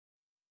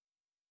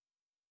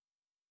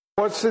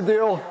What's the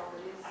deal?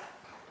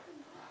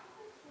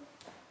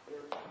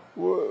 All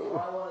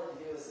I wanted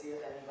to do was see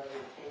if anybody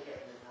would take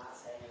it and then not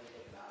say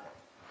anything about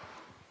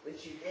it.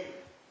 Which you didn't.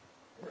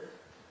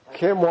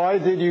 Kim, why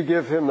did you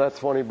give him that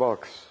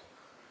 $20?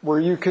 Were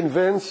you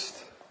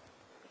convinced?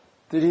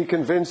 Did he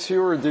convince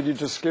you, or did you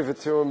just give it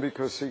to him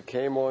because he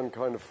came on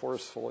kind of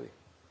forcefully?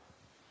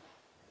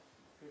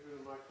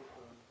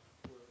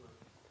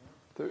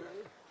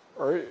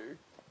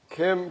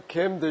 Kim,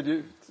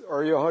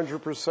 are you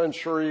 100%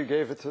 sure you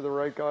gave it to the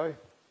right guy?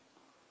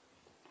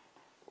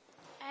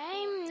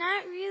 I'm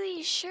not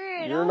really sure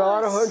at all. You're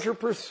not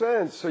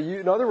 100%. So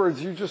in other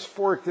words, you just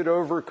forked it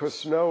over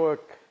because Noah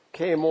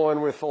came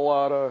on with a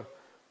lot of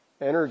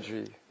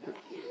energy. Keep it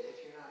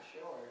if you're not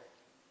sure.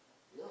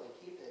 Really,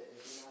 keep it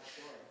if you're not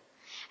sure.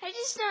 I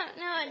just don't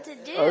know what to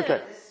do.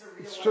 Okay.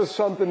 It's just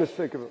something to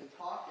think about. We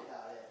talked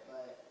about it,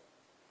 but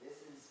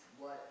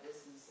this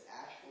is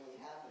actually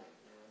happening,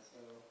 so.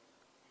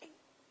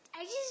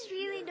 I just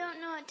really don't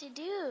know what to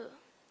do.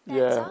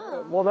 That's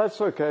all. Well,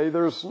 that's okay. I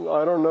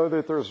don't know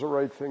that there's a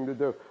right thing to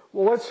do.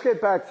 Well, let's get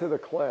back to the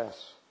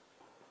class.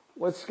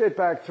 Let's get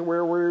back to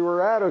where we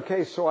were at.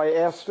 Okay, so I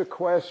asked a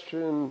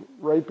question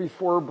right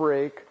before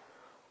break.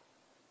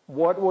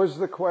 What was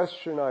the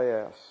question I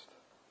asked?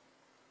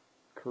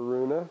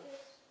 Karuna?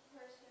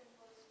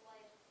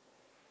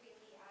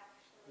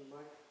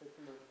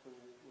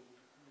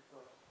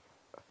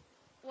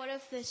 What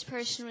if this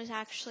person was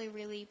actually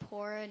really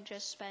poor and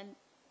just spent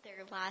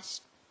their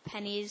last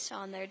pennies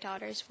on their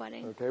daughter's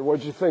wedding? Okay,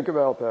 what'd you think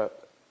about that?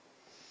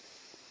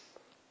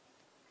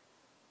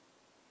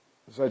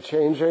 Does that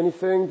change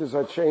anything? Does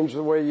that change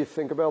the way you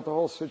think about the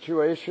whole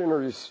situation, or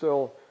are you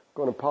still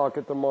going to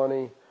pocket the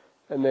money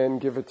and then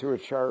give it to a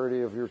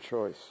charity of your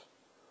choice?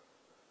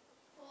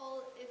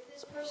 Well, if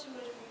this person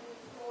was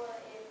really poor,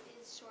 it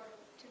is sort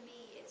of, to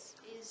me, it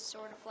is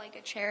sort of like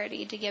a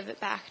charity to give it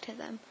back to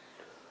them.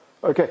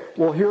 Okay,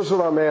 well, here's what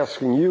I'm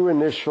asking. You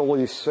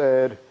initially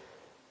said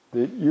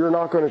that you're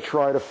not going to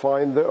try to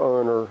find the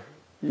owner,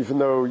 even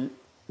though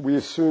we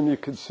assume you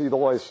could see the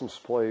license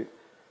plate,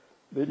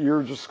 that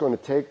you're just going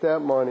to take that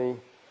money,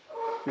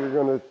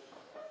 and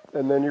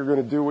then you're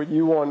going to do what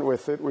you want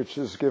with it, which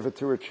is give it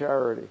to a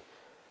charity.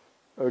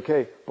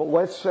 Okay, but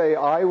let's say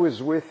I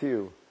was with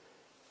you,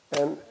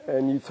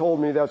 and you told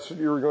me that's what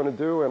you were going to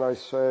do, and I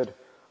said,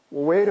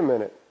 well, wait a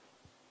minute.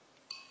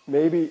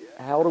 Maybe,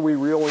 how do we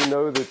really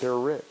know that they're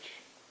rich?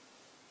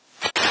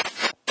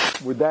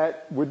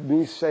 Would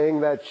me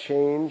saying that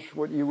change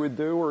what you would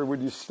do, or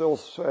would you still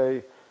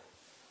say,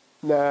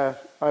 nah,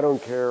 I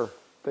don't care.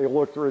 They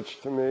looked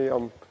rich to me.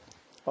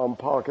 I'm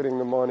pocketing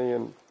the money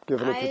and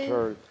giving it to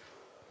charity.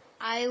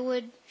 I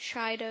would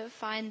try to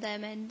find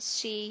them and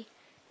see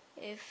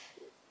if,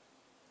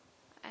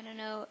 I don't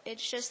know,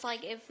 it's just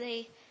like I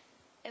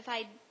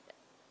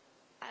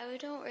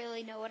don't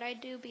really know what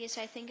I'd do, because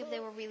I think if they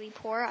were really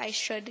poor, I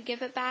should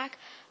give it back.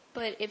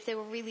 But if they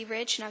were really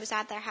rich and I was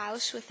at their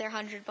house with their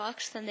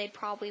 $100, then they'd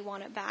probably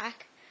want it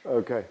back.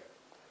 Okay.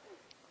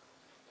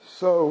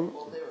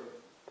 So,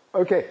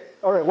 okay,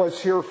 all right,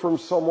 let's hear from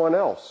someone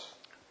else.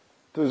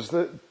 Does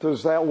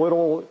that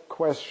little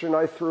question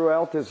I threw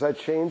out, does that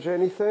change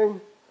anything?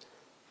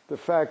 The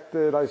fact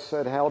that I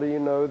said, how do you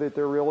know that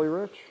they're really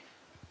rich?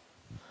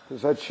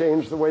 Does that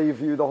change the way you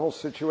view the whole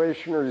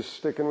situation, or are you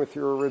sticking with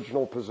your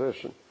original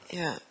position?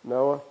 Yeah.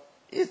 Noah?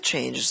 It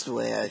changes the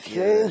way I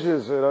view it.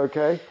 Changes it,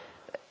 okay.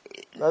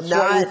 That's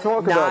why we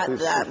talk about these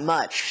Not that things.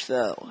 much,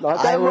 though.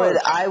 Not that much.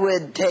 I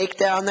would take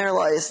down their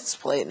license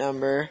plate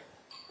number.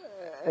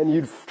 And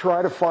you'd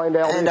try to find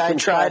out And I'd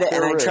try to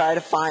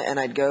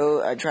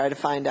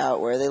find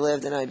out where they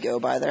lived, and I'd go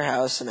by their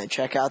house, and I'd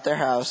check out their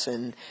house,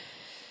 and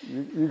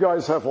you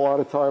guys have a lot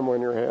of time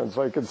on your hands,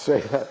 I could say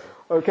that.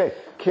 Okay,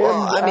 Kim,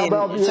 well, how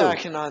about you?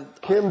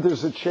 Kim,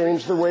 does it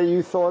change the way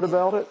you thought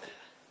about it?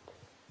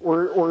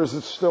 Or is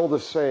it still the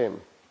same?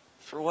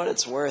 For what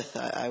it's worth,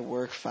 I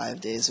work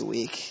 5 days a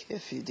week,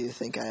 if you do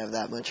think I have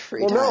that much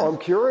free time. Well, no, I'm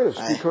curious,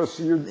 because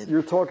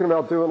you're talking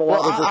about doing a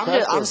lot of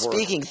detective I'm work.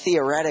 speaking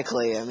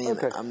theoretically. I mean,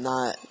 okay. I'm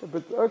not...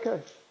 But,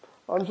 okay,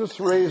 I'm just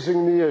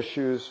raising the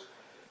issues.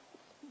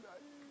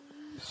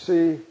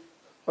 See,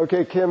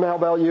 okay, Kim, how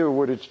about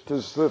you?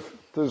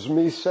 Does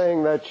me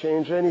saying that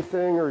change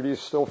anything, or do you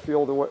still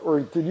feel the way, or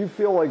did you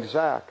feel like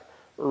Zach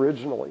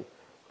originally,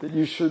 that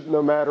you should,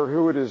 no matter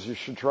who it is, you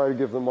should try to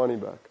give the money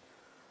back?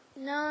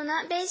 No,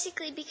 not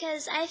basically,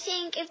 because I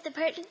think if the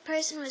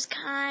person was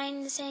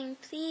kind, saying,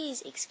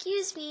 please,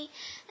 excuse me,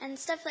 and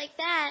stuff like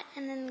that,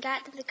 and then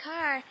got to the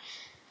car,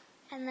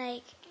 and,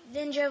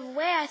 then drove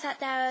away, I thought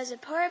that I was a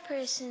poor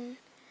person.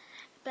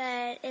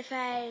 But if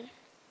I,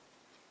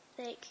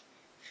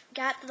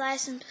 got the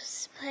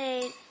license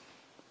plate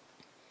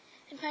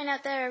and find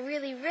out they're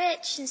really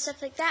rich and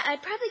stuff like that,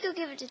 I'd probably go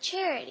give it to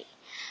charity.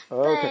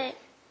 Okay.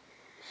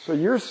 So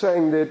you're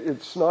saying that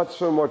it's not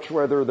so much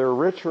whether they're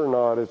rich or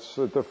not, it's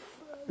that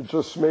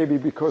just maybe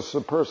because the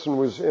person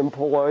was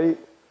impolite,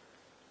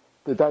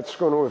 that's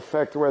going to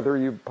affect whether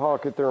you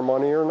pocket their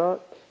money or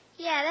not?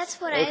 Yeah, that's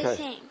what I Okay.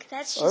 think.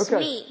 That's just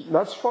me.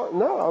 That's fine.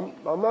 No,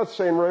 I'm not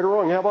saying right or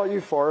wrong. How about you,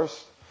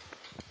 Forrest?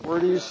 Where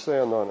do you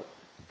stand on it?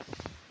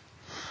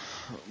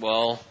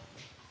 Well,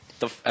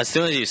 as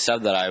soon as you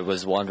said that, I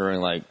was wondering,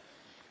 like,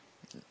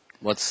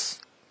 what's,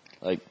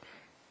 like,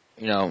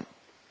 you know,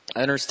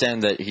 I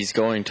understand that he's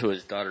going to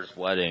his daughter's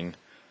wedding,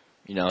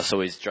 you know, so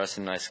he's dressed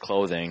in nice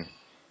clothing,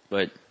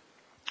 but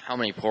how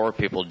many poor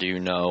people do you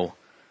know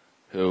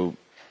who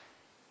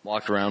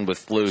walk around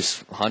with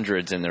loose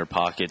hundreds in their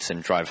pockets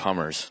and drive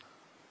Hummers?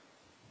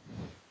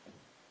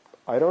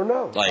 I don't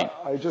know. Like,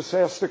 I just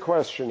asked the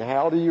question.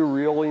 How do you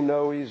really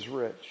know he's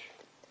rich?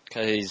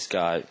 Because he's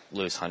got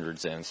loose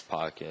hundreds in his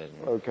pocket.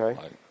 And, Okay.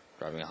 like,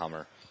 driving a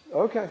Hummer.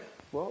 Okay.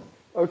 Well,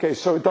 okay,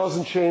 so it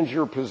doesn't change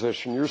your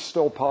position. You're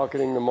still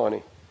pocketing the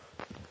money.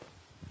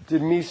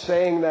 Did me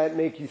saying that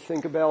make you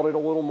think about it a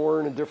little more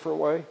in a different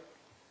way?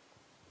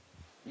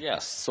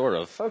 Yes, sort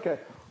of. Okay.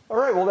 All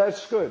right, well,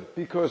 that's good,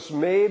 because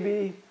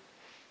maybe...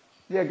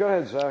 Yeah, go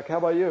ahead, Zach. How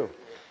about you?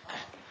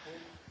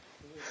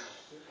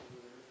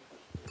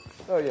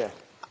 Oh, yeah.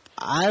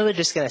 I was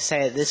just going to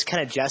say that this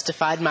kind of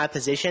justified my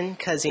position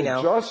because, you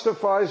know, It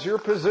justifies your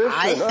position.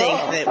 I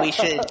think that we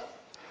should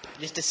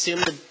just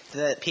assume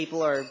that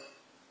people are,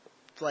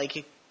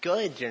 like,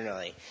 good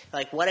generally.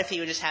 Like, what if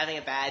he was just having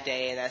a bad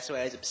day and that's why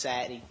he was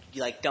upset and he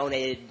like,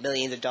 donated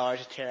millions of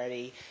dollars to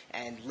charity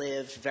and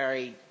lived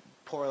very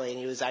poorly and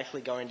he was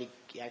actually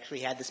he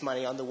had this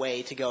money on the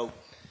way to go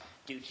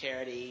do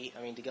charity,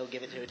 to go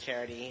give it to a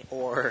charity,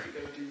 or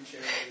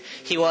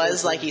he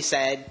was, like he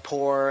said,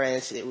 poor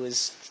and it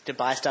was to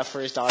buy stuff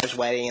for his daughter's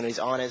wedding and he's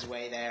on his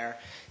way there.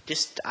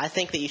 I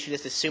think that you should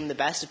just assume the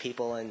best of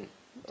people and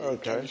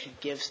you should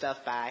give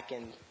stuff back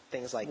and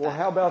things like that. Well,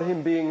 how about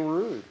him being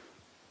rude?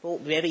 Well,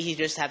 maybe he's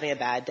just having a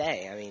bad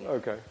day.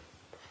 Okay.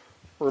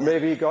 Or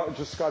maybe he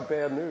just got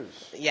bad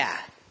news. Yeah.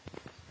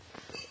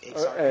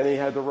 And he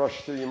had to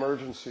rush to the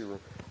emergency room.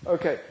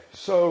 Okay,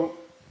 so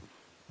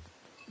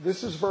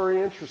this is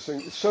very interesting.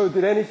 So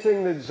did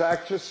anything that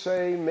Zach just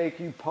say make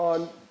you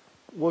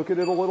look at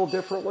it a little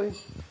differently?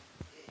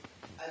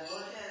 I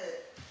look at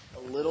it a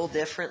little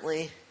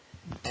differently,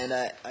 and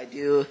I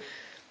do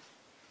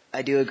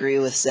agree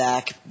with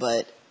Zach,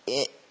 but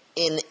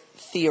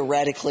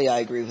theoretically I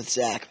agree with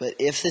Zach, but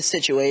if the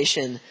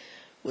situation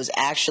was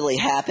actually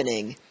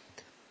happening,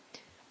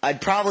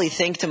 I'd probably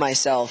think to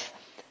myself,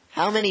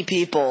 how many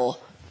people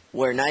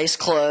wear nice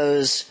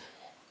clothes,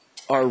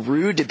 are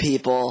rude to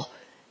people,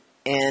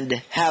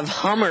 and have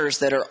Hummers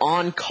that are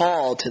on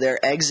call to their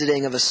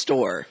exiting of a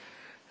store?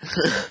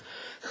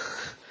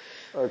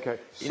 Okay.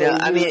 So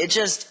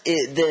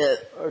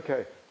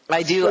Okay.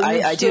 I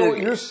do.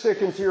 You're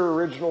sticking to your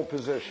original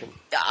position.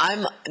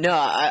 I'm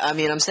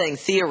saying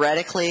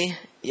theoretically,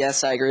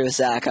 yes, I agree with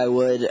Zach.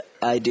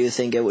 I do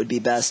think it would be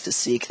best to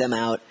seek them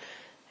out.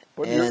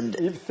 But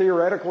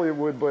theoretically it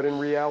would, but in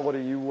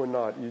reality you would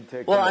not. You'd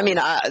take. Well,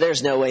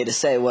 there's no way to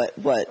say what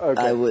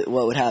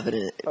would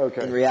happen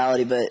in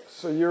reality, but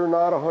so you're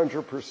not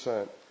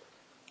 100%.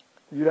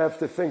 You'd have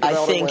to think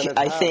about it when it happens.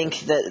 I think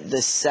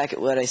that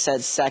what I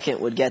said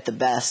second would get the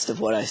best of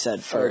what I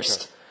said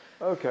first.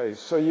 Okay,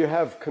 so you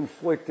have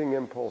conflicting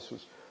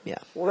impulses. Yeah.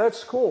 Well,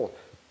 that's cool.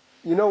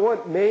 You know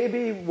what?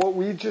 Maybe what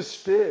we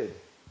just did,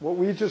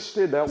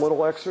 that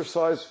little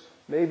exercise,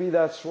 maybe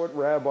that's what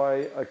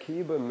Rabbi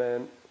Akiba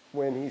meant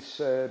when he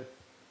said,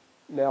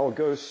 now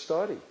go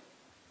study.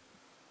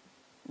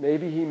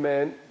 Maybe he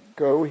meant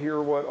go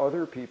hear what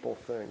other people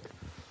think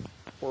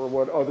or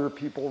what other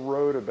people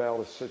wrote about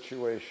a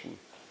situation,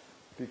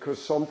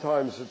 because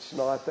sometimes it's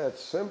not that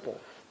simple.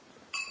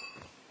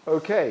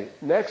 Okay,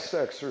 next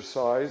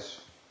exercise,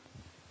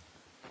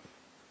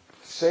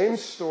 same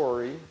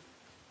story,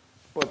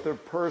 but the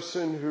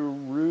person who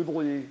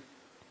rudely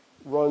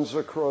runs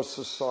across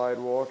the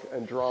sidewalk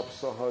and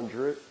drops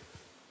 100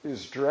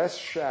 is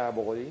dressed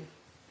shabbily.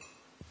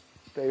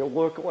 They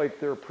look like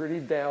they're pretty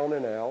down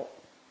and out,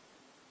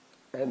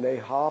 and they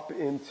hop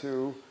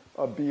into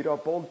a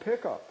beat-up old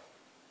pickup.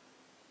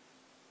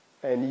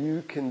 And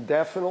you can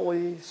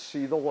definitely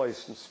see the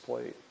license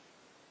plate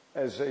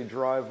as they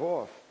drive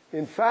off.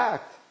 In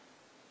fact,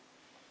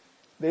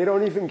 they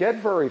don't even get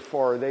very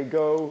far. They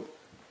go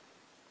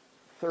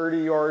 30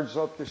 yards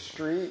up the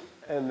street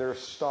and they're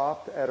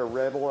stopped at a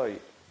red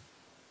light.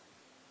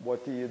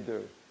 What do you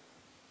do?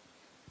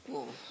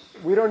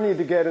 We don't need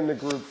to get in the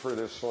group for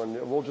this one.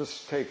 We'll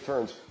just take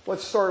turns.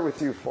 Let's start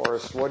with you,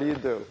 Forrest. What do you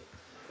do?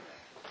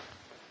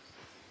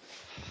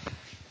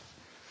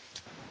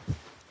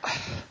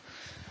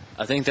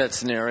 I think that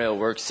scenario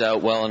works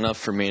out well enough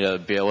for me to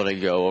be able to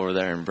go over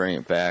there and bring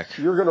it back.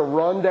 You're going to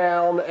run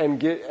down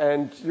and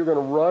you're going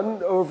to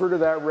run over to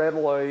that red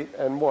light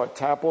and what?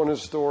 Tap on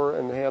his door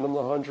and hand him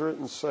the 100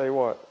 and say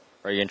what?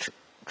 Are you going to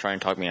try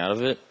and talk me out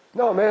of it?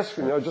 No, I'm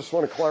asking you. I just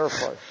want to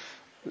clarify.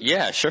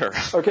 Yeah, sure.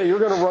 Okay, you're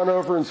going to run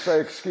over and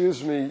say,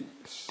 excuse me,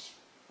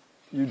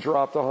 you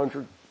dropped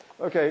 100.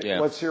 Okay, yeah.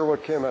 Let's hear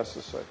what Kim has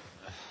to say.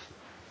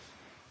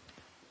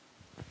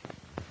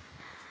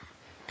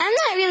 I'm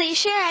not really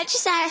sure. I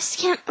just asked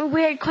him a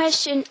weird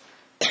question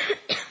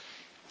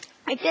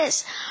like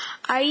this.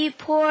 "Are you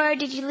poor?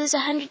 Did you lose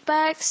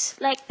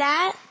 $100?" Like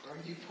that. Are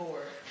you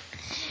poor?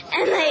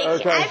 And like,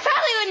 Okay. I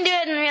probably wouldn't do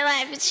it in real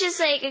life. It's just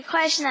like a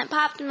question that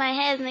popped in my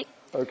head. And like,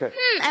 Okay.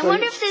 I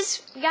wonder if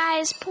this guy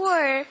is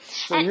poor.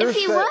 And you're if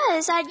he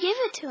was, I'd give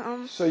it to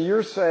him. So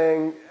you're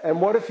saying,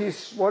 and what if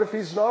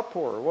he's not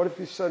poor? What if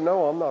he said,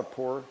 "No, I'm not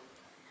poor"?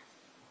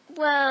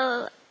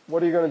 Well,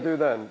 What are you going to do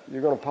then?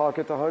 You're going to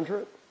pocket the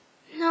 100?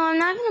 no, I'm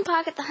not going to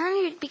pocket the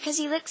 100 because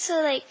he looks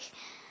so like.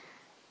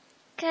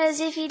 Because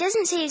if he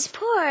doesn't say he's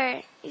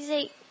poor, he's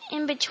like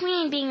in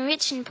between being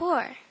rich and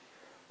poor.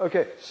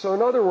 Okay, so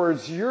in other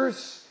words, you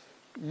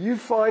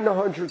find a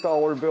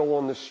 $100 bill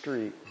on the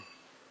street.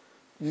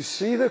 You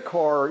see the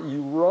car,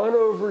 you run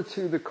over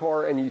to the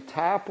car and you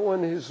tap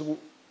on his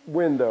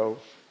window.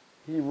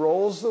 He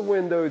rolls the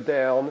window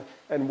down,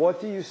 and what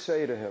do you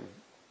say to him?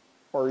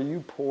 Are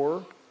you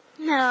poor?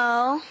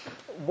 No.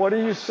 What do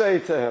you say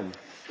to him?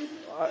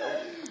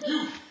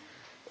 You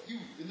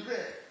in the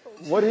red.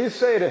 What do you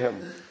say to him?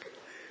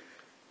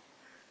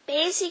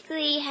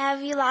 Basically,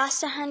 have you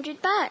lost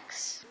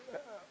 $100?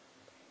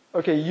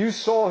 Okay, you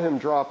saw him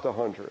drop the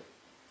 100.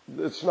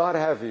 It's not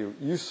have you.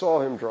 You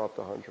saw him drop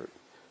the 100.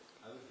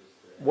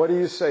 What do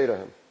you say to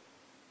him?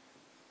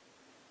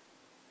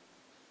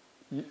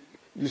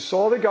 You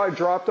saw the guy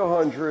drop the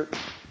 100,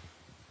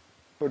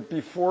 but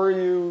before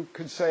you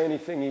could say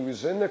anything, he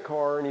was in the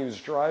car and he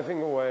was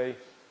driving away.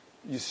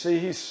 You see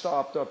he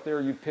stopped up there.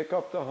 You pick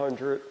up the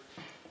 100.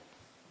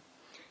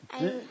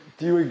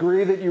 Do you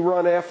agree that you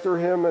run after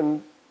him?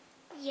 And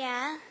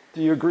Yeah.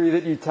 do you agree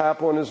that you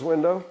tap on his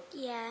window?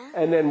 Yeah.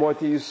 And then what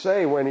do you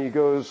say when he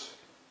goes,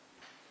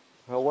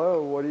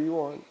 "Hello, what do you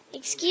want?"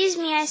 Excuse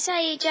me, I saw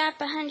you drop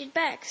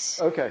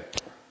 $100. Okay.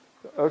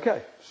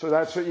 Okay. So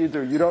that's what you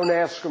do. You don't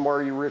ask him,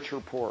 "Are you rich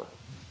or poor?"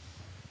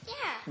 Yeah.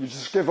 You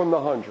just give him the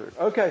 100.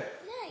 Okay.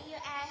 No, you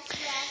ask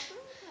him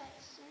a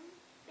question,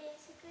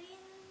 basically,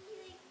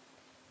 and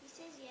he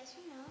says yes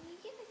or no, and you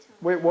give it to him.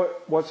 Wait,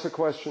 what's the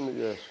question that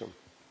you ask him?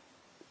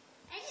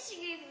 I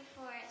disagree with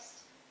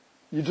Forrest.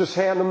 You just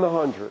hand him the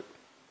 100.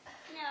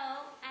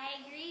 No, I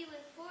agree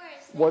with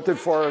Forrest. What did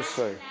Forrest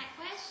say? That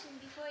question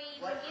before you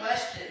even What give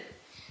question?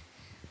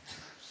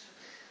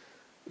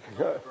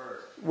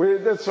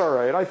 That's all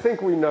right. I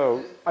think we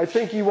know. I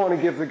think you want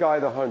to give the guy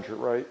the 100,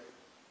 right?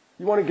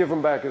 You want to give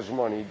him back his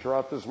money. He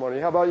dropped his money.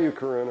 How about you,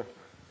 Karina?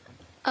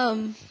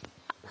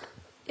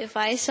 If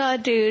I saw a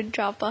dude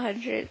drop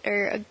 100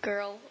 or a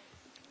girl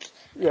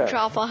Yeah.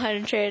 drop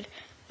 100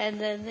 and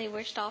then they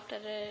were stopped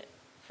at a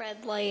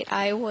red light,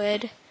 I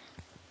would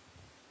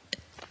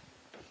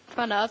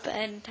run up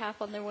and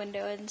tap on their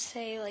window and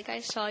say, like,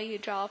 "I saw you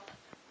drop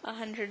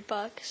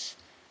 $100.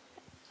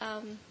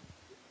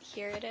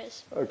 Here it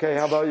is." Okay.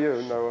 How about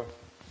you, Noah?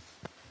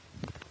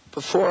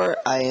 Before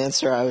I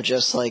answer, I would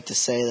just like to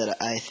say that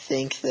I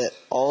think that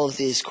all of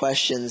these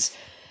questions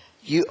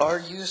are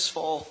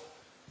useful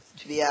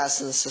to be asked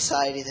in the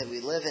society that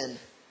we live in,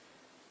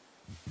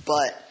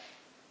 but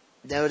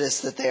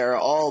notice that they are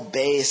all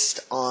based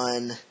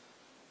on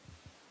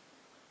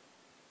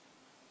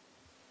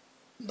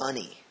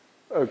money.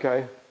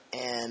 Okay.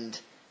 And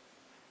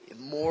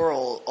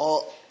morals,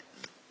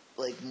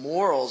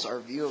 our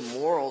view of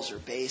morals are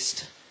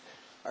based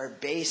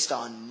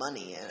on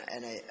money,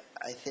 and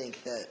I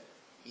think that,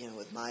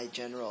 with my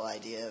general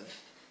idea of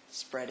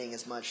spreading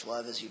as much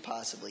love as you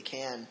possibly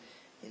can,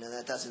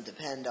 that doesn't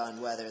depend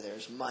on whether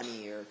there's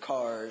money or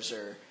cars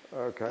or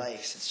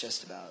bikes. It's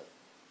just about,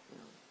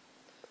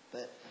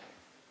 but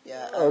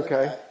yeah.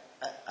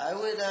 I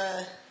would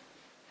I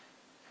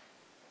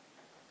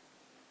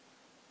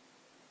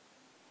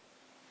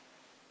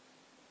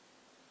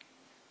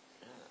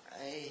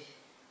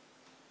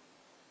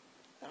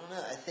don't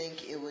know. I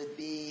think it would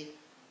be.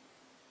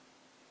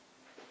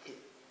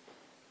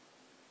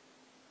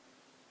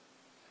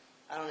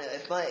 I don't know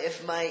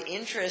if my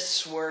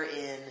interests were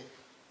in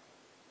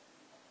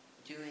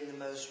doing the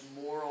most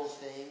moral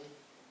thing,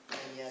 then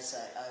yes,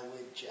 I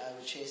would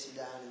chase him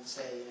down and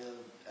say,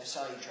 I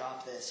saw you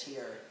drop this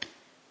here.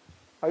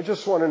 I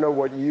just want to know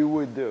what you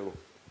would do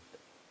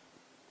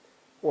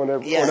on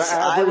an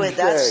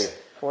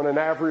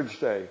average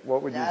day.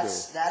 What would you do?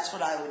 That's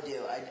what I would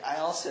do. I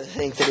also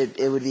think that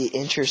it would be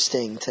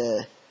interesting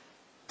to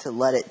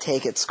let it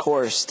take its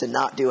course, to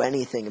not do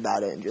anything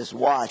about it and just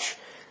watch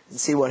and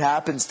see what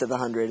happens to the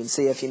 100 and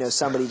see if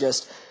somebody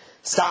just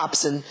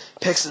stops and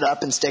picks it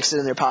up and sticks it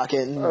in their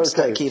pocket and just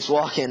keeps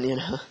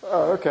walking.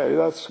 Oh, okay,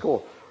 that's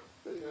cool.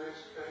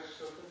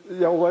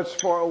 Yeah,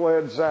 let's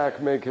let Zach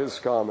make his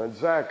comment.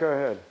 Zach, go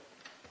ahead.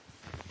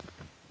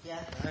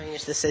 Yeah, I mean,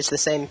 it's the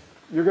same.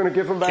 You're going to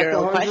give him back the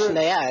 100? Question?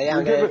 Yeah,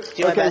 I'm going to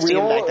do my best to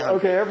give him back the 100.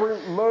 Okay,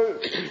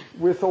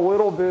 with a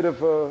little bit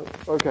of a...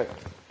 Okay,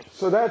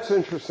 so that's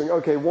interesting.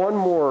 Okay, one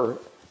more.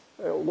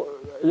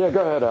 Yeah,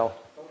 go ahead, Al.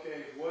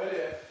 Okay, what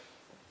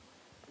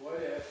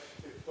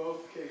if in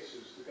both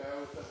cases, the guy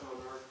with the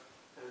Hummer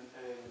and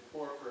the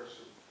poor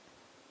person,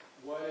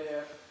 what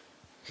if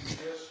you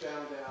just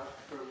found out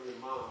from your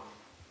mom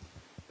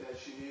that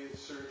she needed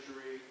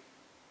surgery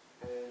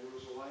and it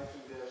was a life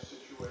and death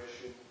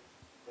situation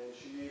and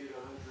she needed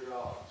 $100.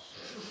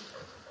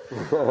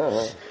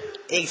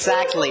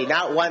 Exactly,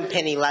 not 1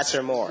 penny less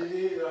or more. You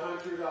needed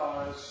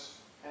 $100,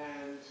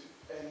 and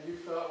you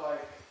felt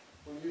like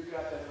when you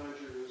got that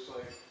 100, it was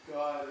like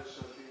God or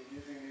something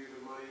giving you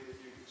the money that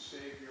you could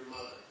save your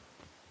mother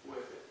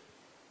with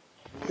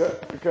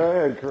it. Go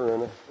ahead,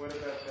 Karina. What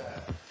about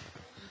that?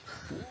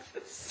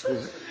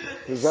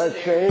 Does that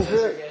change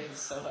it?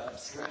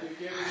 Would you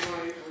give me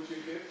money? Would you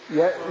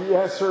give?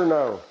 Yes or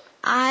no?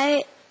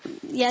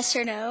 Yes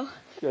or no?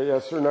 Yeah,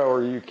 yes or no?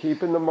 Are you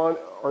keeping the money?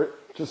 Or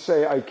just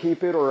say I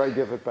keep it or I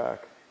give it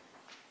back.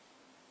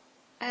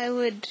 I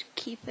would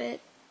keep it.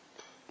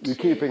 You're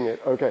keeping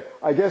it. Okay.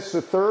 I guess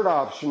the third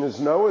option is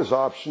Noah's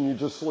option. You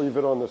just leave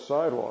it on the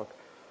sidewalk.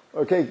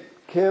 Okay,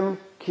 Kim,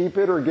 keep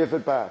it or give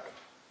it back?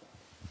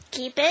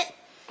 Keep it.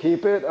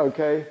 Keep it.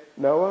 Okay.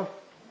 Noah?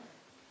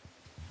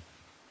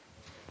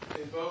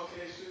 In both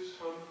cases,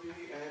 hungry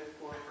and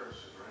poor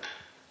person,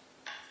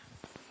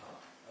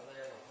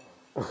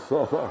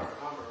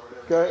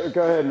 right?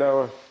 Go ahead,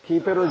 Noah.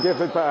 Keep it or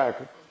give it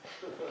back?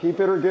 Keep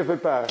it or give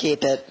it back?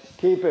 Keep it.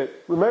 Keep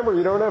it. Remember,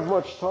 you don't have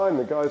much time.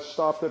 The guy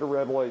stopped at a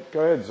red light. Go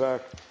ahead,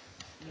 Zach.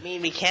 You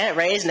mean we can't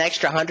raise an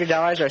extra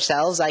 $100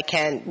 ourselves? I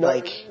can't, No,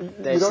 like...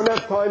 you don't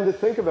have time to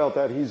think about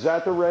that. He's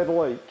at the red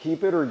light.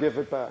 Keep it or give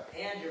it back?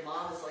 And your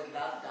mom is like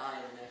about to die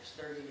in the next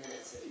 30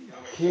 minutes if you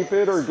don't. Keep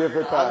it or give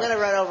it I'm back? going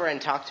to run over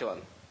and talk to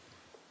him.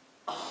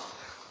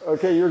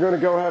 Okay, you're going to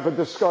go have a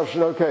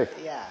discussion. Okay.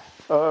 Yeah.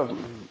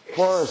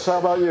 Forrest, how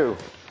about you?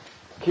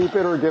 Keep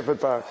it or give it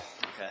back?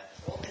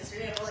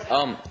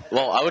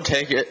 Well, I would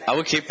take it. I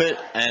would keep it,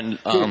 and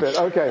Keep it,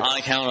 okay. on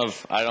account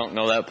of I don't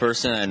know that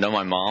person, and I know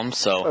my mom,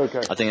 so Okay.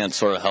 I think that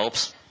sort of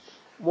helps.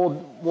 Well,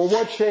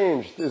 what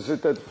changed? Is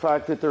it the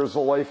fact that there's a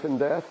life and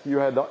death? You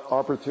had the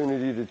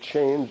opportunity to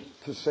change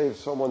to save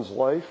someone's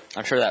life?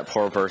 I'm sure that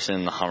poor person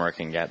in the Hummer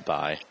can get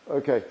by.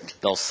 Okay.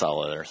 They'll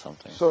sell it or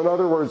something. So in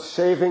other words,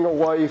 saving a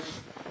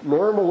life,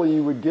 normally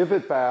you would give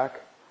it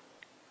back.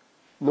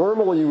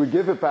 Normally you would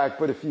give it back,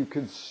 but if you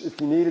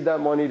needed that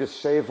money to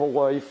save a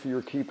life,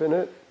 you're keeping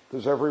it.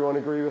 Does everyone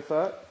agree with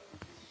that?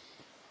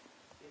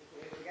 If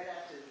we're going to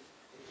have to,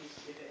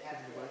 if it has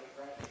to, like,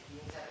 right, if he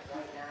needs to have it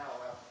right now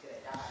or else it's going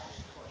to die,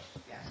 of course,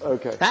 yeah.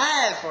 Okay.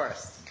 Ah, of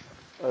course.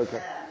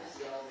 Okay.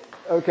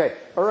 Okay.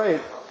 All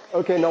right.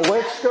 Okay. Now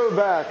let's go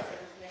back.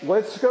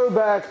 Let's go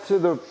back.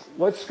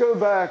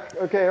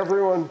 Okay,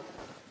 everyone.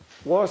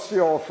 Lost you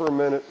all for a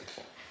minute.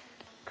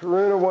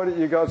 Karuna,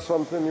 you got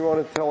something you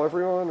want to tell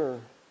everyone, or?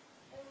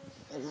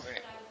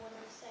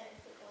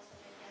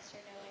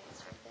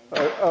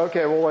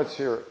 Okay. Well, let's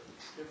hear it.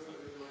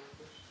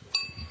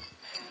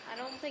 I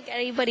don't think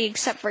anybody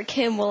except for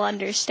Kim will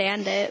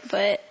understand it,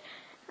 but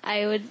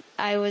I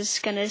was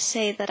gonna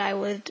say that I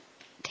would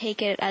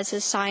take it as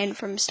a sign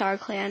from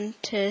StarClan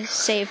to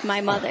save my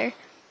mother.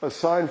 A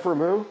sign from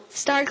who?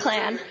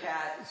 StarClan.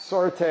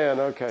 Sartan.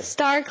 Okay.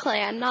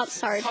 StarClan, not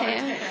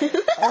Sartan.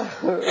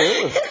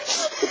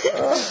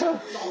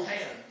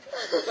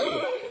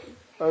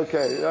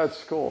 Okay,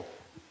 that's cool.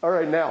 All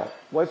right, now,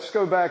 let's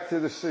go back to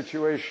the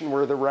situation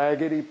where the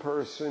raggedy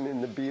person in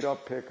the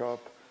beat-up pickup,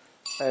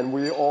 and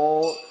we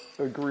all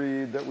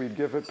agreed that we'd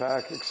give it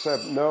back,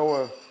 except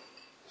Noah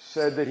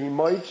said that he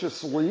might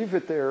just leave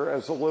it there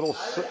as a little...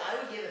 I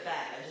would give it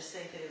back. I just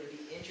think that it would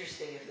be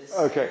interesting if this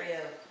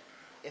scenario...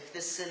 If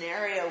this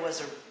scenario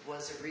was a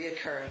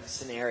reoccurring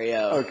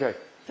scenario,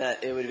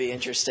 that it would be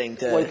interesting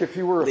to like if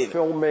you were a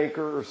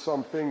filmmaker or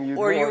something, you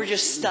were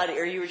just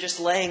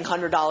laying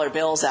 $100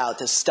 bills out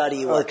to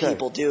study what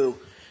people do.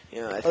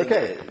 You know, I think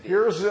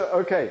here's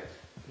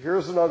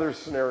another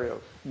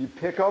scenario. You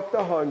pick up the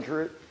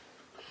 100,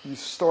 you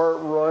start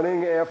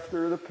running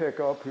after the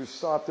pickup who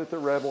stopped at the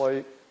red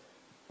light,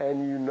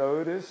 and you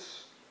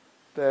notice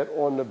that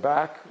on the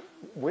back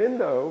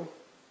window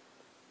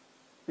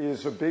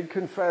is a big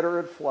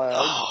Confederate flag.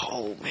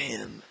 Oh,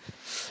 man.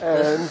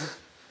 And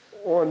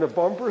on the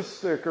bumper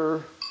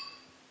sticker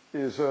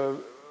is a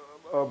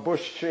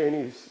Bush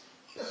Cheney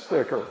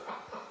sticker.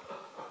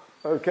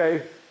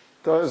 Okay?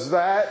 Does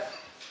that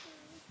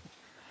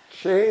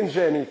change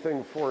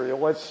anything for you?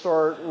 Let's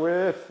start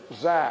with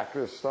Zach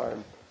this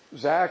time.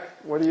 Zach,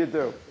 what do you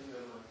do?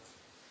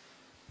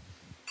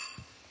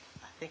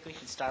 I think we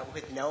should start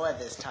with Noah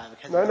this time.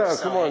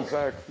 Because Come on,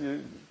 Zach.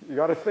 You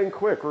got to think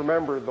quick.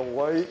 Remember, the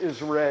light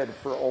is red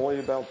for only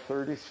about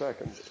 30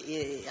 seconds.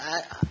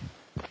 Yeah,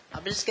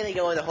 I'm just going to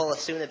go with the whole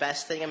assume the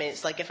best thing. I mean,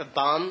 it's like if a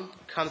bum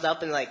comes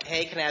up and like,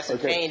 hey, can I have some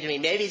change? I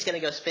mean, maybe he's going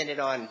to go spend it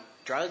on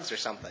drugs or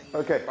something.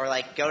 Okay. Or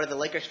like go to the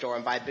liquor store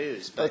and buy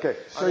booze. But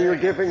so you're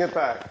giving it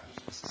back.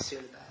 Just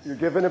assume the best. You're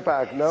giving it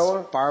back.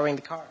 Noah? Borrowing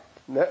the car.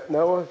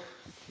 Noah?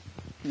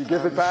 You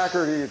give it back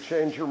or do you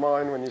change your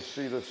mind when you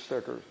see the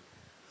stickers?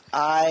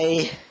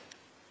 I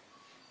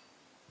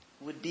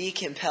would be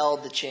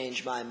compelled to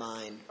change my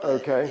mind.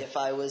 But if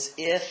I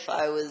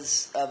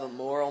was of a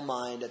moral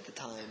mind at the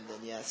time, then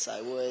yes,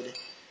 I would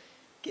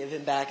give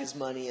him back his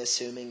money,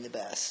 assuming the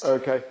best.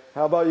 Okay.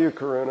 How about you,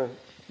 Karuna?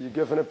 You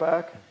giving it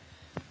back?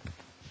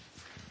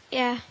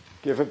 Yeah.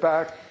 Give it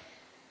back?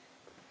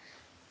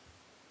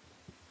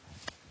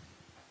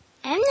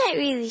 I'm not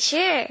really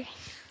sure.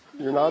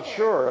 You're not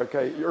sure.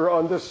 Okay, you're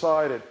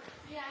undecided.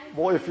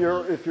 Well, if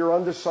you're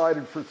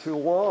undecided for too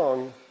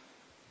long,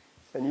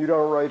 and you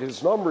don't write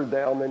his number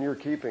down, then you're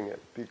keeping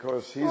it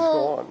because he's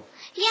gone.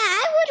 Yeah,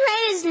 I would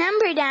write his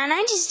number down.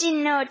 I just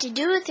didn't know what to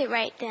do with it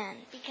right then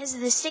because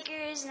of the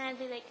stickers, and I'd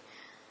be like,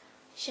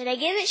 should I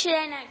give it? Should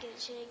I not give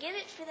it? Should I give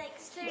it for like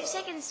 30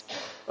 seconds?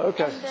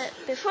 Okay. But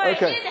before I do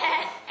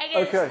that, I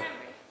get his number.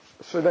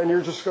 So then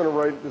you're just going to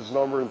write his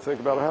number and think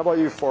about it. How about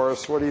you,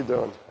 Forrest? What are you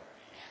doing?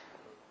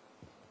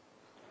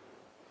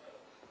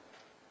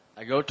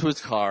 I go to his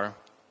car.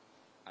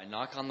 I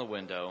knock on the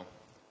window.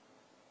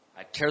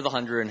 I tear the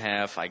 100 in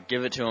half. I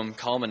give it to him,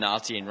 call him a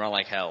Nazi, and run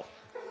like hell.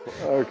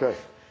 Okay.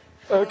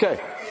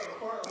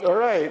 All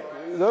right.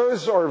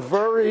 Those are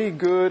very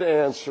good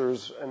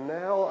answers. And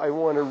now I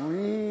want to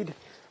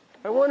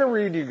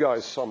read you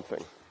guys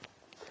something.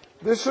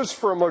 This is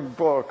from a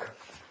book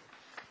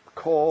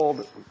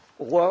called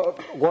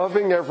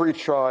Loving Every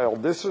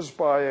Child. This is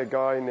by a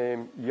guy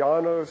named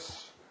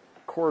Janos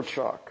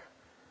Korczak.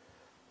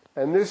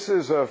 And this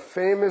is a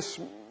famous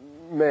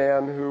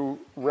man who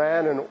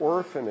ran an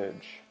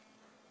orphanage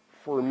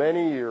for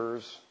many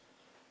years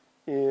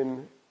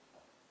in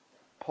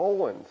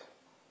Poland.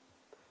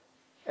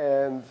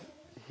 And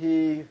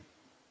he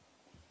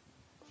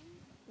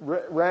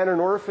ran an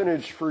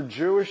orphanage for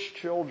Jewish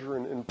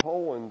children in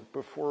Poland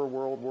before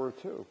World War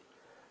II.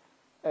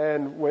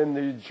 And when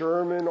the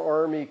German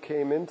army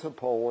came into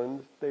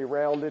Poland, they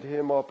rounded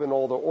him up and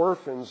all the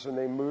orphans, and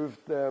they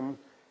moved them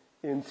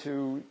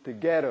into the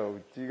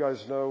ghetto. Do you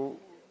guys know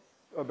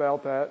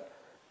about that?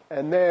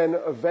 And then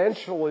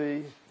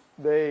eventually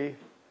they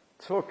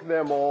took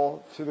them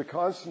all to the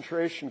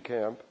concentration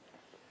camp.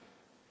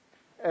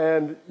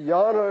 And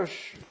Janos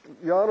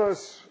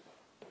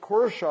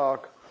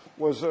Korczak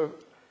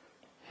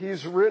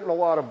he's written a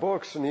lot of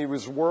books, and he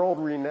was world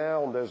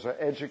renowned as an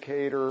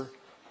educator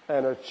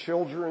and a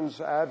children's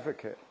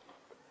advocate.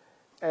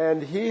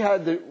 And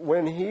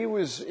when he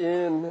was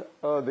in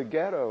the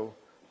ghetto,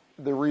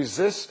 the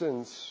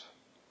resistance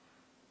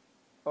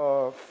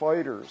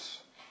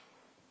fighters,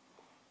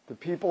 the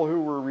people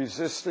who were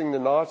resisting the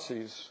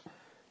Nazis,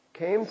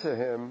 came to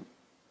him,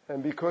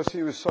 and because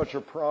he was such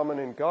a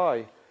prominent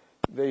guy,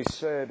 they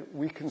said,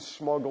 we can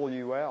smuggle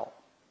you out.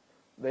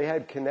 They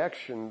had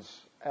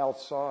connections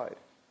outside.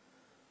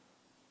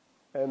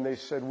 And they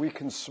said, we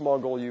can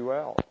smuggle you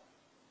out.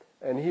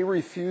 And he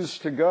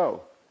refused to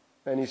go,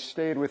 and he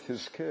stayed with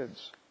his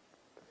kids.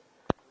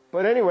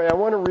 But anyway, I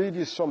want to read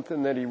you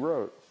something that he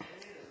wrote.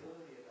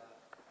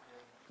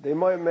 They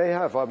may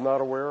have. I'm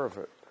not aware of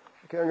it.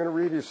 Okay, I'm going to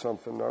read you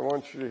something. I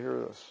want you to hear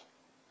this.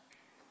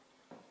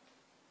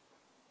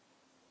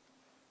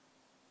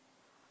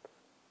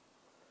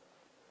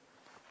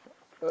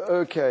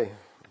 Okay.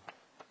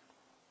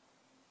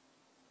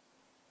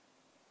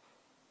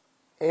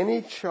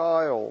 Any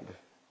child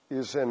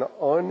is an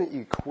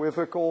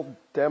unequivocal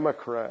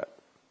Democrat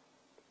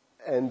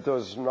and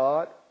does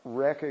not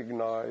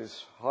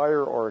recognize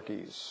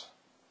hierarchies.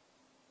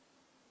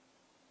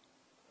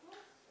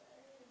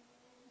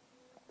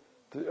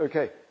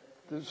 Okay,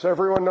 does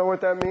everyone know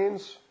what that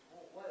means?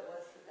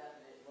 What's the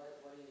definition?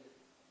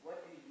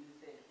 What do you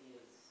think he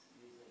is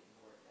using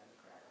for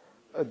Democrat?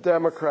 A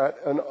Democrat,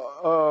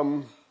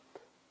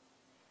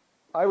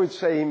 I would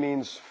say he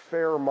means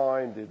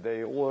fair-minded.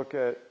 They look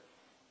at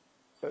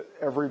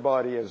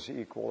everybody as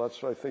equal.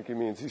 That's what I think he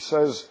means. He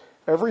says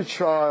any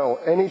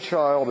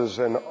child is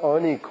an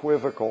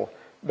unequivocal.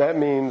 That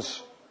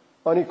means,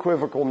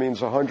 unequivocal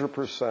means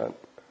 100%.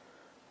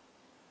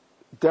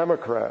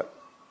 Democrat,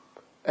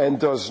 and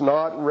does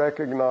not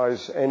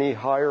recognize any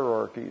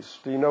hierarchies.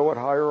 Do you know what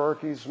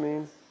hierarchies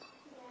mean?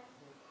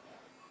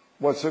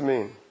 What's it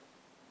mean?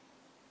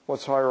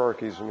 What's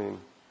hierarchies mean?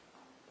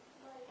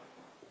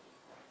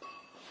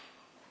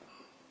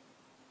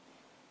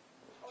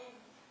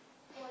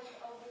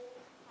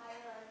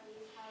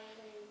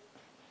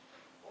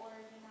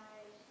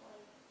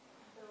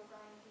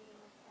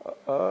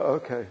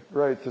 Okay,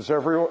 right. Does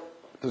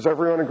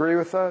everyone agree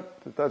with that?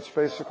 That's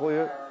basically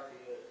it?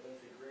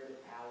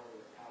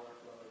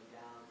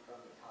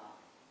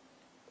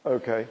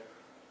 Okay.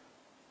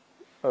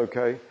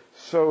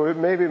 So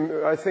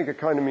I think it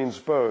kind of means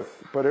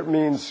both, but it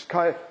means,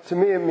 to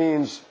me it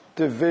means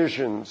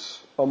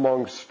divisions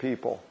amongst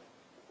people.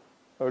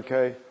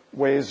 Okay?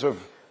 Ways of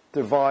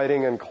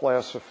dividing and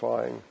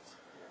classifying.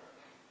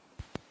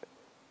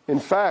 In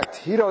fact,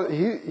 he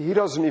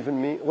doesn't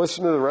even mean,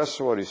 listen to the rest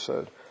of what he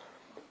said.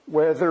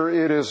 Whether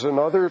it is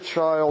another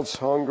child's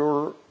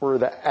hunger or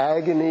the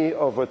agony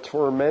of a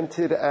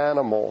tormented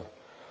animal,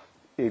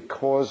 it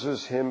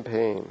causes him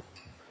pain.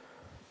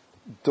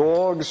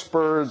 Dogs,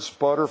 birds,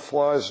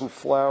 butterflies, and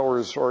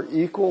flowers are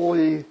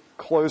equally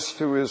close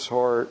to his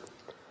heart,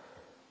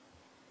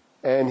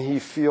 and he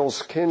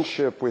feels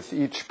kinship with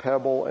each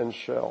pebble and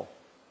shell.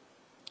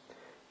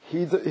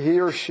 He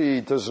or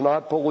she does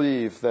not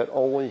believe that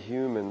only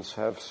humans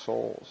have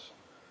souls.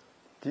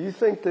 Do you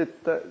think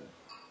that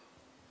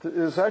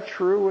is that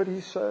true, what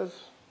he says?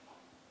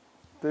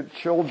 That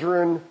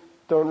children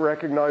don't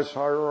recognize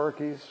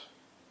hierarchies?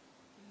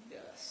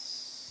 Yes.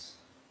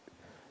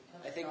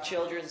 think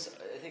children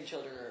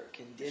are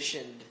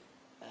conditioned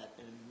at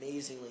an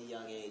amazingly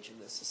young age in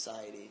this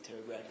society to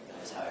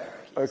recognize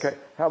hierarchies. Okay.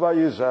 How about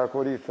you, Zach?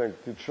 What do you think?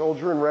 Do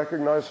children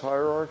recognize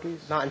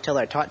hierarchies? Not until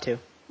they're taught to.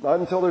 Not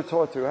until they're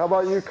taught to. How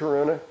about you,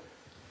 Karuna?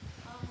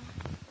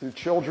 Do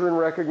children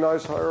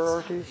recognize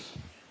hierarchies?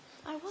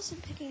 I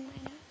wasn't picking my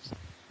nose.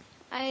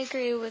 I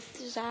agree with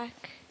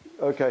Zach.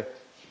 Okay.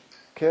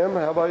 Kim,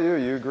 how about you?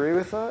 You agree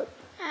with that?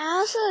 I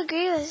also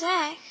agree with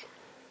Zach.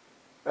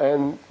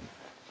 And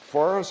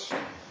Forrest?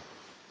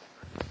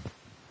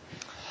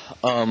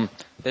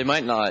 They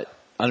might not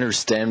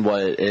understand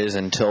what it is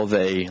until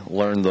they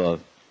learn the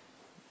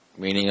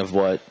meaning of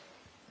what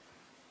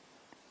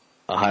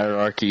a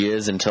hierarchy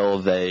is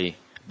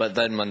but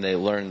then when they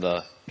learn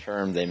the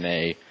term, they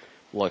may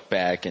look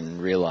back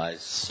and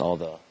realize all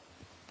the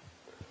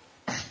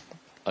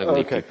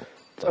ugly people.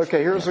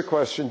 Okay, here's a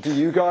question. Do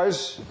you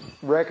guys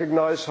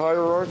recognize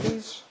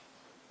hierarchies?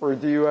 Or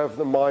do you have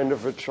the mind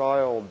of a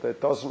child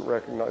that doesn't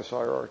recognize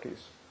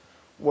hierarchies?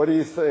 What do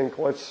you think?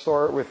 Let's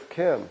start with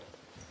Kim.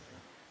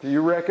 Do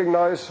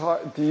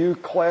you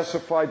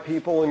classify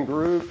people in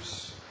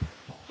groups?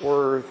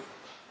 Or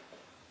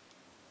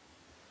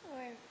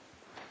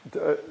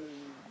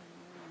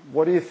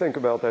what do you think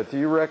about that? Do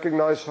you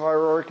recognize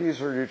hierarchies,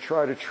 or do you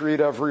try to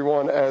treat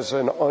everyone as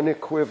an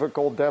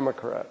unequivocal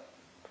Democrat?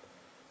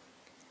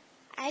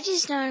 I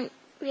just don't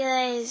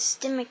realize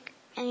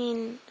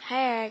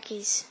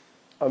hierarchies.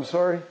 I'm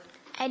sorry?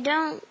 I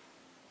don't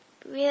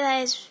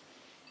realize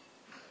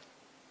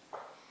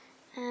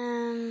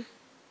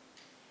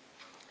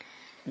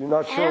You're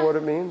not sure what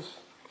it means?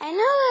 I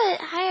know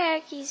what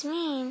hierarchies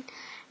mean.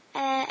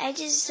 I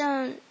just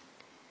don't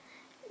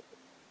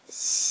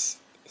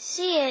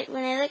see it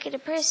when I look at a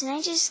person.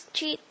 I just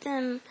treat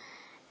them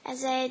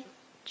as I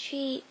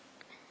treat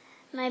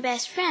my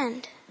best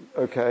friend.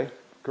 Okay.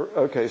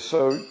 Okay,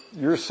 so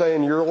you're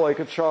saying you're like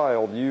a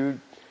child. You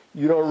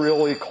don't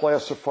really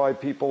classify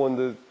people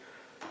into...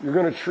 You're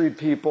going to treat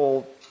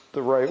people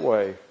the right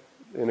way,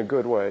 in a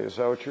good way. Is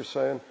that what you're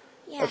saying?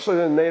 Yeah. That's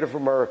a Native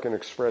American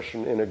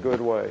expression, in a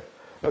good way.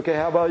 Okay,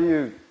 how about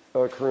you,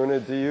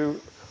 Karuna?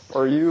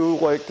 Are you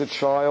like the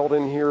child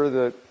in here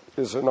that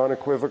is an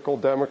unequivocal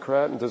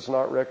Democrat and does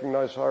not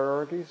recognize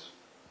hierarchies?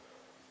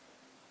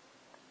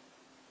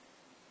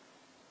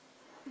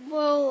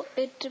 Well,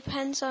 it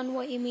depends on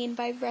what you mean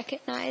by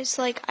recognize.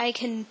 Like, I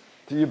can...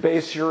 Do you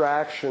base your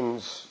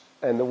actions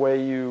and the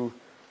way you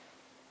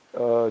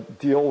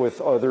deal with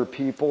other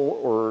people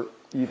or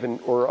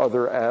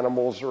other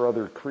animals or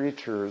other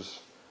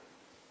creatures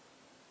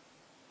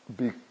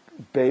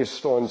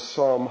based on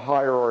some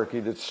hierarchy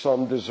that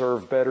some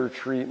deserve better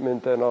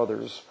treatment than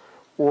others?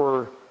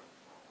 Or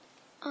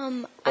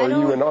are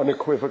you an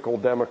unequivocal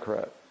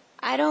Democrat?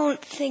 I don't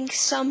think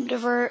some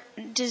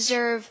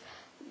deserve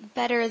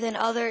better than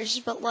others,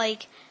 but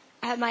like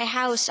at my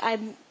house,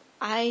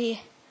 I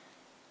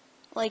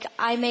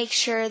make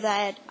sure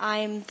that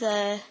I'm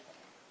the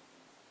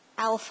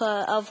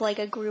alpha of like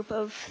a group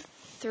of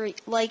 3.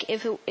 Like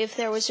if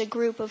there was a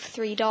group of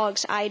 3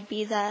 dogs, I'd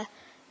be the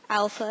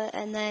alpha,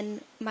 and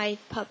then my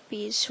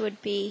puppies would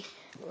be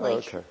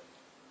like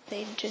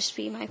they'd just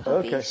be my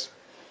puppies.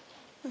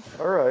 Okay.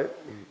 All right.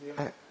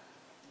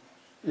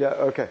 Yeah.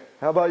 Okay.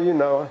 How about you,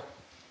 Noah?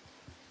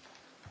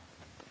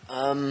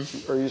 Are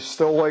you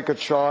still like a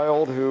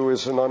child who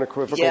is an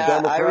unequivocal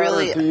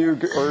Democrat,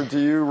 or do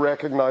you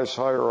recognize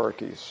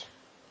hierarchies?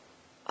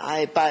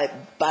 By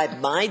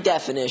my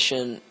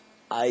definition,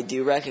 I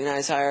do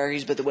recognize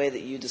hierarchies, but the way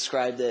that you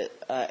described it,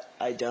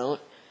 I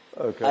don't.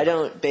 Okay. I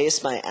don't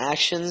base my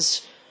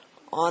actions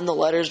on the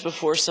letters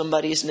before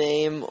somebody's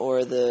name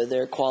or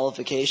their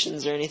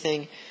qualifications or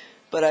anything,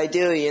 but I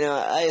do.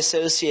 I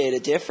associate a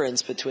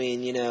difference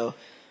between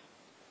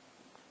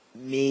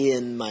me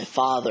and my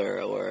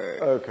father,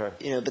 or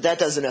but that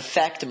doesn't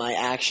affect my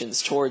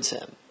actions towards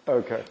him.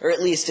 Okay. Or at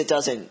least it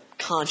doesn't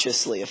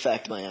consciously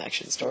affect my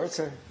actions towards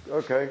him.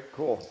 Okay,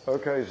 cool.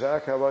 Okay,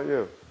 Zach, how about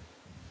you?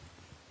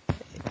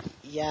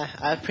 Yeah,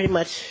 I pretty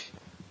much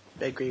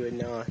agree with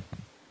Noah.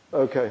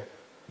 Okay.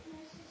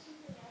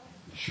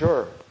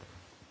 Sure.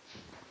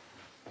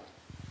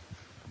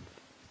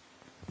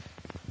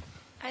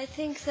 I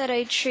think that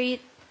I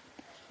treat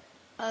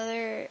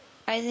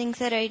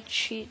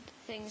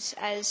things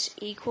as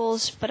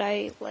equals, but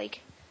I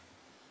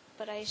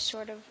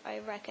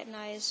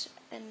recognize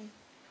and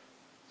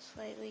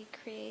slightly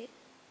create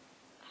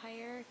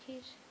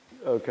hierarchies.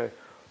 Okay.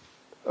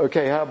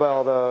 Okay, how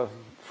about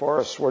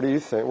Forrest? What do you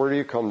think? Where do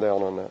you come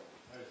down on that?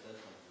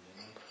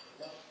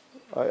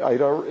 I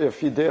don't.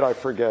 If you did, I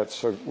forget.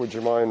 So, would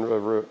you mind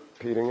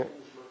repeating it?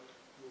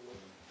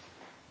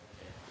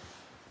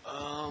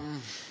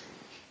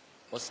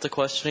 What's the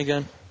question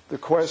again? The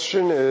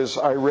question is,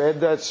 I read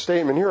that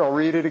statement. Here, I'll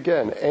read it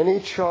again. Any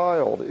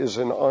child is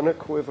an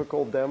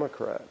unequivocal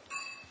Democrat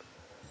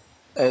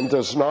and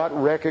does not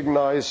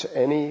recognize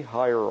any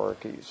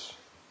hierarchies.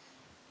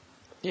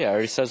 Yeah, I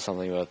already said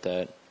something about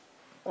that.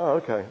 Oh,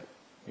 okay.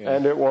 Yeah.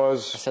 And it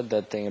was... I said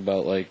that thing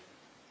about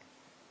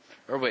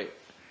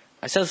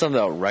I said something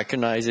about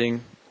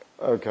recognizing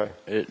Okay.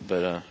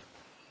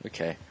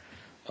 Okay.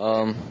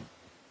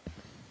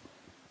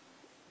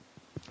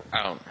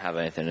 I don't have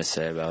anything to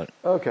say about it.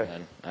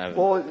 Okay.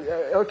 Well,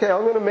 okay,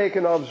 I'm going to make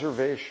an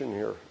observation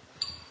here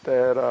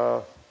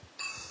that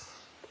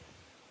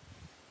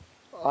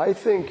I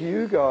think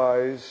you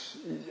guys,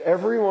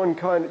 everyone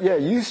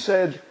you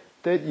said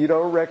that you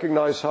don't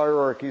recognize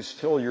hierarchies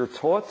till you're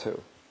taught to.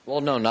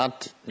 Well, no,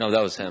 that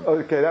was him.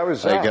 Okay, that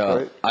was Zach,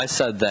 right? I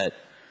said that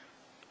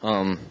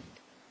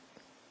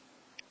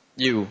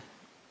you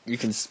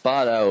can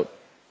spot out,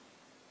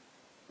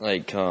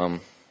 like,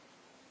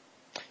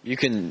 you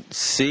can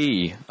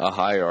see a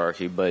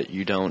hierarchy, but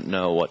you don't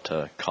know what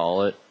to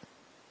call it.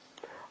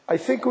 I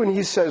think when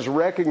he says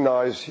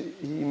recognize,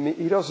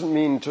 he doesn't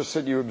mean just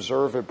that you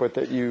observe it, but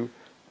that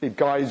it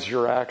guides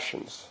your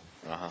actions.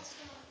 Uh-huh.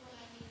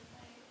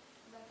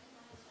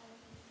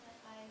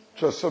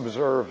 Just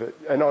observe it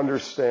and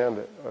understand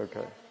it.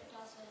 Okay.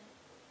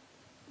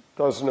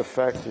 Doesn't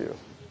affect you.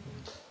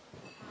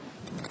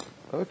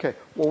 Okay.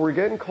 Well, we're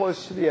getting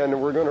close to the end,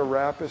 and we're going to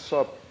wrap this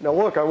up. Now,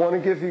 look, I want to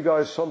give you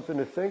guys something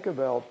to think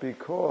about,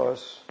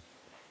 because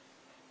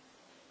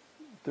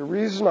the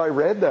reason I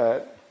read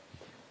that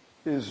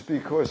is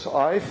because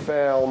I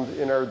found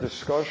in our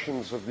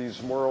discussions of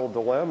these moral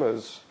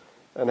dilemmas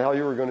and how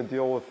you were going to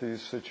deal with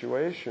these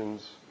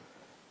situations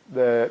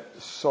that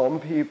some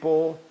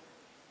people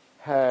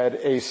had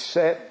a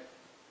set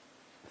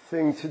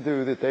thing to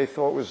do that they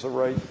thought was the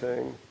right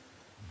thing,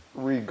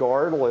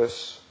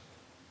 regardless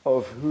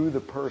of who the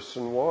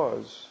person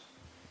was.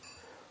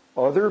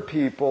 Other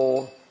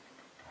people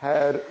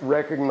had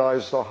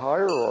recognized a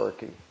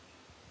hierarchy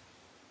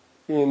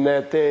in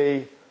that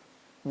they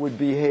would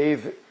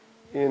behave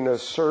in a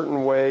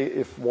certain way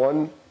if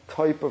one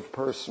type of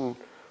person,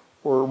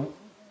 or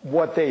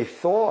what they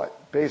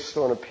thought based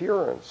on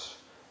appearance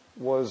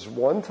was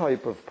one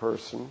type of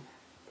person,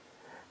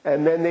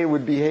 and then they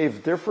would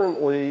behave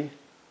differently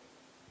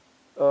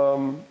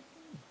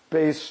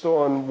based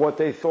on what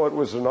they thought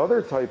was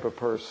another type of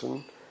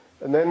person.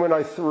 And then when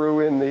I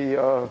threw in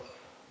the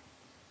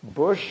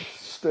Bush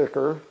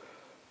sticker,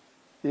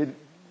 it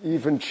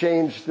even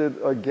changed it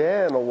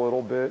again a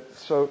little bit.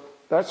 So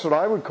that's what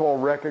I would call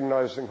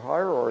recognizing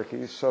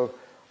hierarchies. So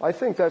I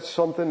think that's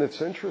something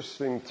that's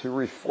interesting to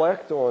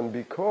reflect on,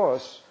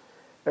 because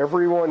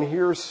everyone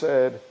here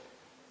said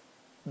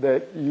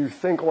that you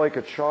think like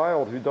a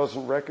child who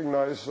doesn't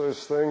recognize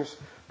those things.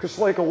 Because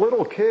like a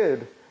little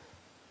kid,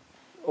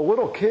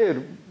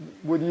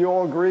 would you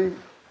all agree,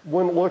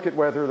 wouldn't look at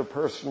whether the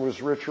person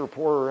was rich or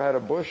poor or had a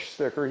Bush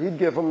sticker. He'd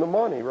give them the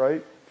money,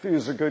 right? If he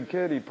was a good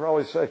kid, he'd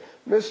probably say,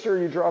 "Mister,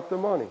 you dropped the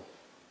money."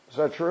 Is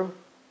that true?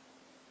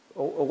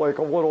 Like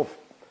a little.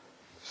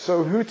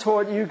 So who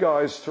taught you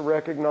guys to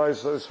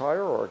recognize those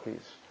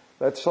hierarchies?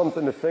 That's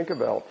something to think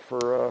about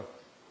for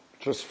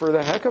just for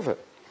the heck of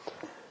it.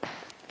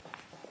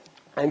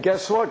 And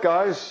guess what,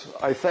 guys?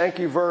 I thank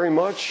you very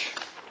much.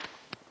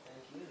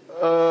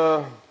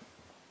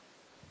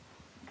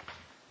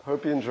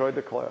 Hope you enjoyed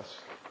the class.